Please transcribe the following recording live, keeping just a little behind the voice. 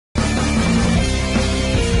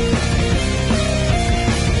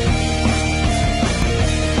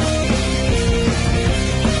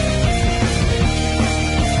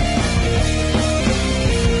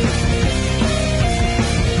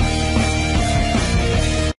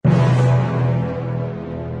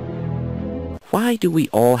Why do we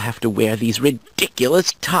all have to wear these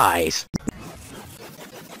ridiculous ties?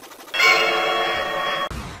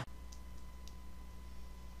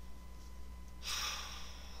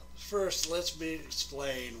 First, let me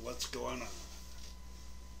explain what's going on.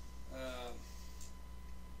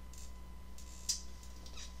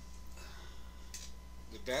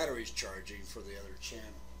 The battery's charging for the other channel.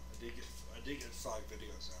 I did get 5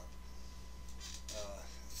 videos out.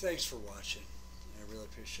 Thanks for watching. I really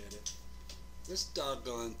appreciate it. This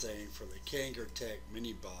doggone thing for the Kangertech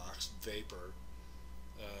mini box vapor.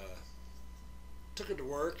 Took it to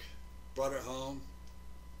work, brought it home.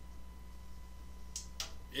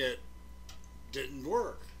 It didn't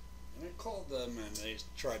work, and I called them, and they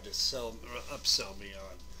tried to upsell me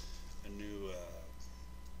on a new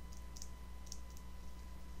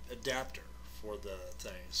adapter for the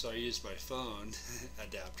thing. So I used my phone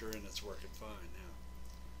adapter, and it's working fine now.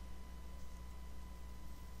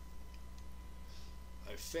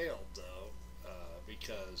 I failed though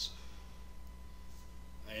because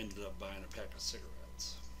I ended up buying a pack of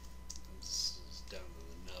cigarettes. This is down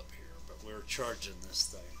to the nub here, but we were charging this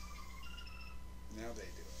thing. Now they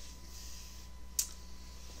do it.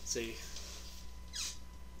 See,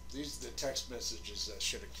 these are the text messages that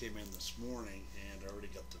should have came in this morning, and I already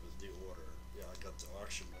got the order. Yeah, I got the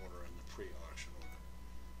auction order and the pre-auction order.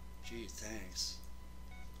 Gee, thanks.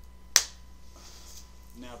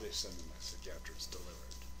 Now they send the message after it's delivered.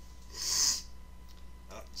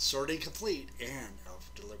 Sorting complete and out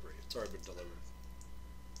for delivery. It's already been delivered.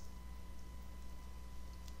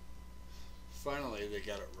 Finally, they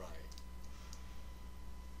got it right.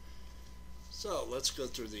 So let's go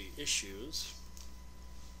through the issues.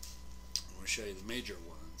 I'm going to show you the major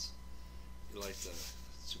ones. You like the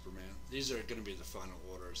Superman? These are going to be the final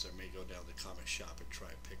orders. I may go down to the comic shop and try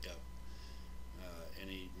and pick up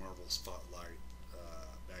any Marvel Spotlight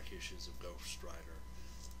back issues of Ghost Rider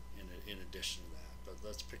in addition to that. But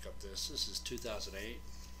let's pick up this. This is 2008.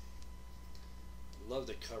 Love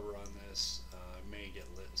the cover on this. I may get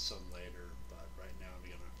some later, but right now I'm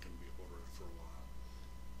going to be ordering for a while.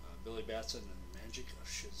 Billy Batson and the Magic of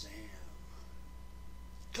Shazam.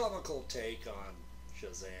 Comical take on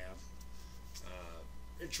Shazam.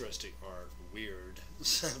 Interesting art, weird,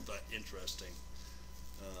 but interesting.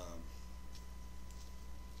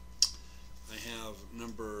 I have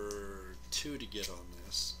number 2 to get on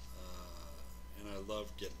this, and I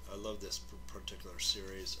love this particular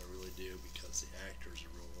series. I really do, because the actors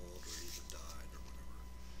are real old or either died or whatever.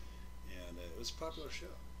 And it was a popular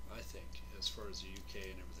show, I think, as far as the UK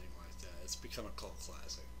and everything like that. It's become a cult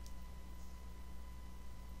classic.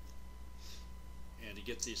 And to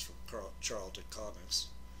get these from Charlton Comics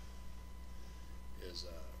is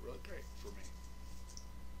really great for me.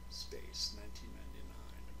 Space, 1999,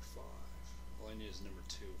 number 5. All I need is number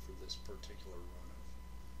 2 for this particular run of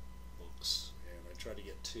books. And I tried to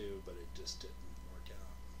get 2, but it just didn't work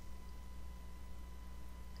out.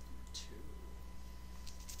 Number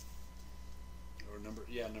 2. Or number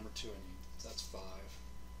 2 I need. That's 5.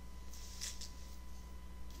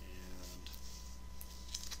 And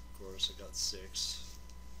of course I got 6. Space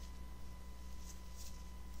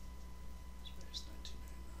 1999,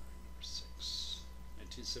 number 6.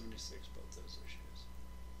 1976, both those issues.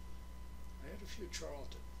 I had a few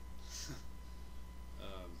Charlton.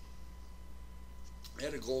 I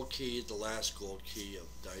had a gold key, the last gold key of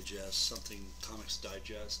Digest, something Comics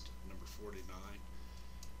Digest, number 49.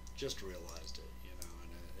 Just realized it,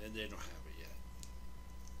 and they don't have it yet.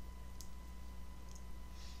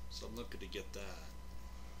 So I'm looking to get that.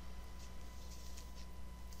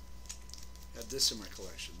 I had this in my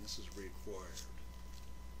collection. This is required.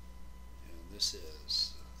 And this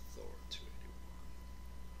is Thor 281.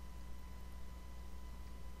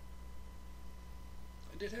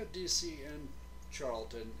 I did have DC and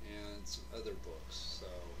Charlton and some other books, so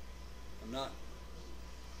I'm not,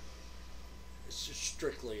 it's just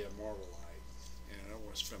strictly a Marvelite, and I don't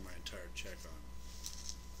want to spend my entire check on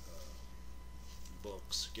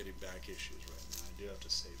books, getting back issues right now. I do have to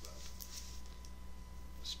save up.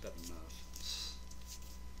 I spent enough.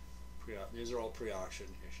 These are all pre-auction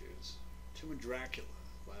issues. Tomb of Dracula,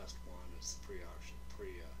 last one is the pre-auction,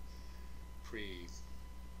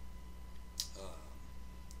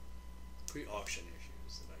 pre-auction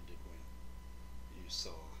issues that I did win. You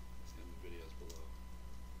saw in the videos below.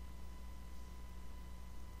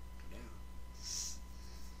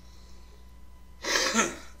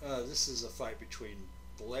 Now, this is a fight between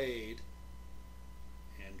Blade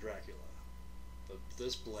and Dracula, but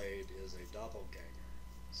this Blade is a doppelganger.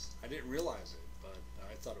 I didn't realize it, but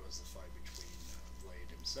I thought it was the fight between Blade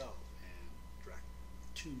himself and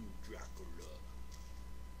Tomb Dracula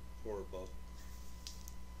horror book.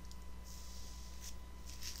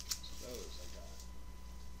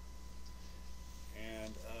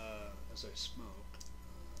 And as I smoke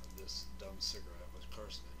this dumb cigarette with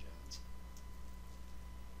carcinogens,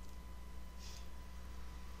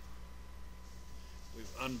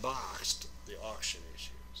 we've unboxed the auction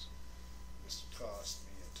issues. This cost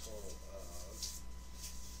me a total of,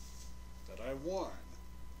 that I won,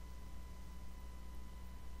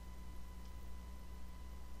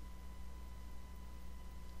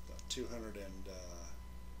 about $272.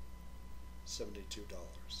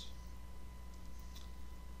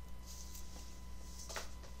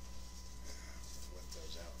 Whip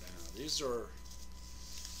those out now. These are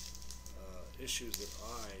issues that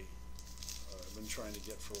I've been trying to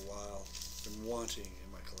get for a while, been wanting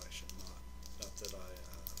in my collection. Not that I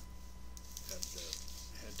had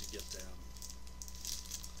to get them.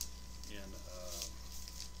 And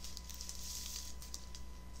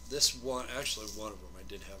this one, actually one of them, I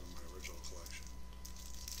did have in my original collection.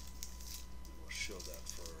 And we'll show that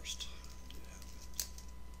first. I did have it.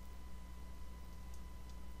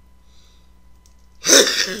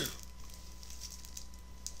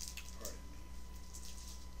 Pardon me.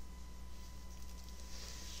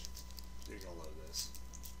 You're gonna love this.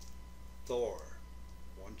 Thor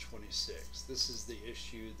 126. This is the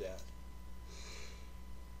issue that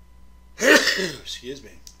excuse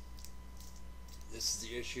me. This is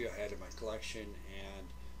the issue I had in my collection, and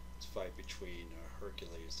it's a fight between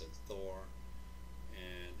Hercules and Thor,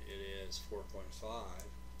 and it is 4.5.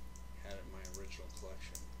 Had it in my original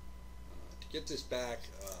collection. To get this back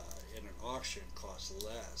in an auction costs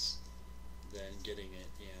less than getting it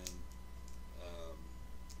in,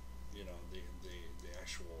 you know, the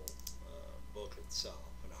actual book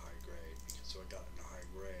itself in a high grade. Because so I got it in a high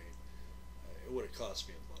grade, it would have cost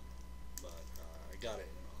me a bundle, but I got it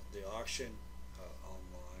in the auction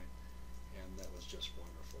online, and that was just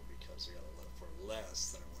wonderful because I got it for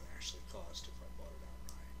less than it would actually cost if I bought it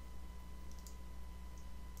outright.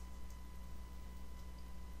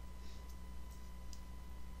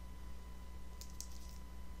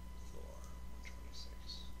 Thor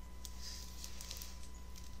 126.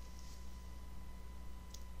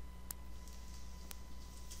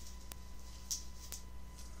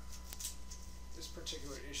 This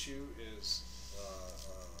particular issue is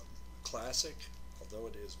classic, although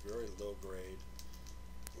it is very low grade.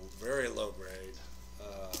 Very low grade.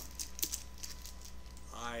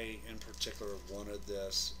 I, in particular, wanted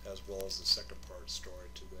this as well as the second part story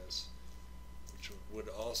to this, which would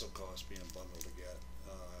also cost me a bundle to get.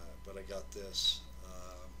 But I got this.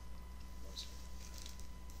 What's it?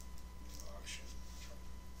 Auction.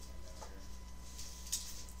 Find out here.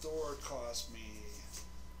 Thor cost me.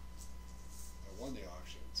 I won the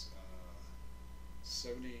auctions.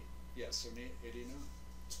 78.89.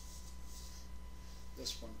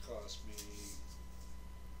 This one cost me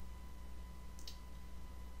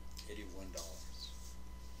 $81.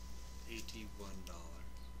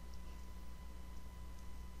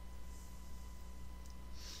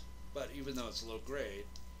 But even though it's low grade,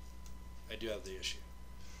 I do have the issue.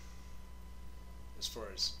 As far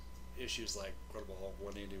as issues like Incredible Hulk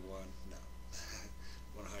 181, no.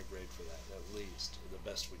 One high grade for that, at least, the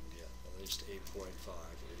best we can get, at least 8.5 or 8.0.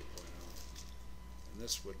 And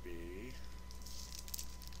this would be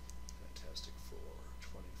Fantastic Four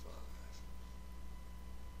 25.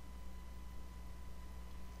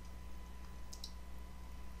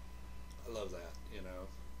 I love that, you know.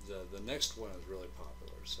 The next one is really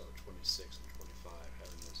popular, so 26 and 25,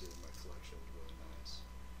 having those in my collection is really nice.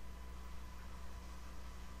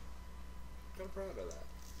 Kind of proud of that.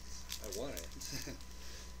 I won it.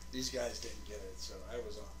 These guys didn't get it, so I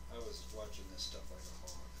was watching this stuff like a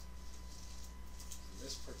hawk. And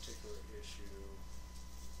this particular issue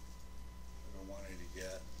I've been wanting to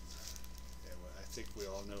get, and I think we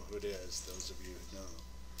all know who it is, those of you who know.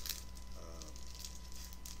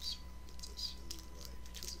 So I'll get this in the light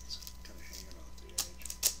because it's kind of hanging off the edge.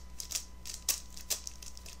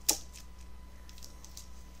 There we go.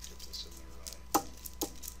 Get this in there right.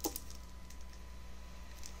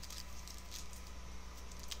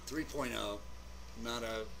 3.0, not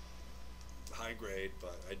a high grade,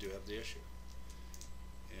 but I do have the issue.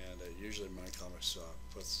 And usually my comic shop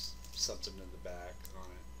puts something in the back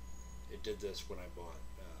on it. It did this when I bought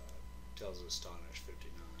Tales of Astonish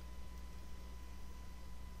 59.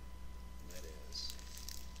 And that is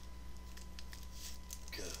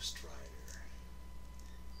Ghost Rider.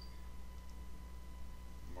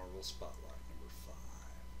 Marvel Spotlight number 5.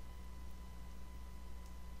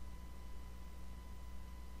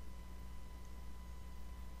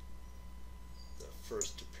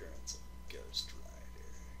 First appearance of Ghost Rider.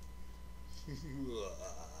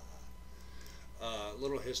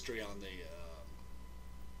 Little history on the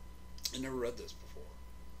I never read this before.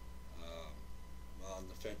 On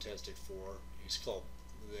the Fantastic Four, he's called.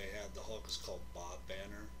 They had the Hulk is called Bob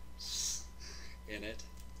Banner in it.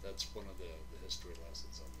 That's one of the history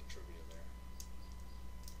lessons on the trivia there.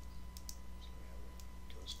 So we have a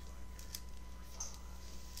Ghost Rider number 5.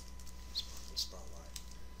 Sparkle Spotlight.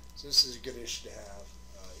 So this is a good issue to have,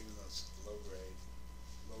 even though it's low grade,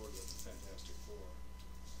 lower than the Fantastic Four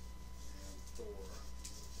and Thor.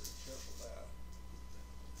 Very careful of that.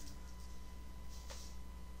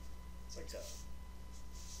 It's like a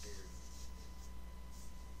weird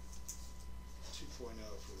 2.0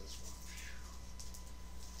 for this one.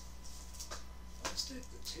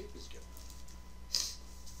 The tape is getting on.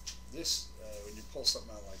 This, when you pull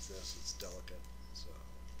something out like this, it's delicate.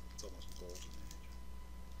 It's almost golden age.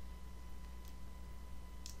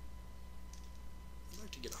 I'd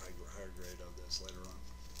like to get a higher grade of this later on.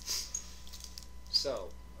 So,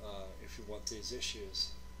 if you want these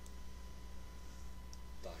issues,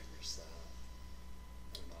 buy them yourself.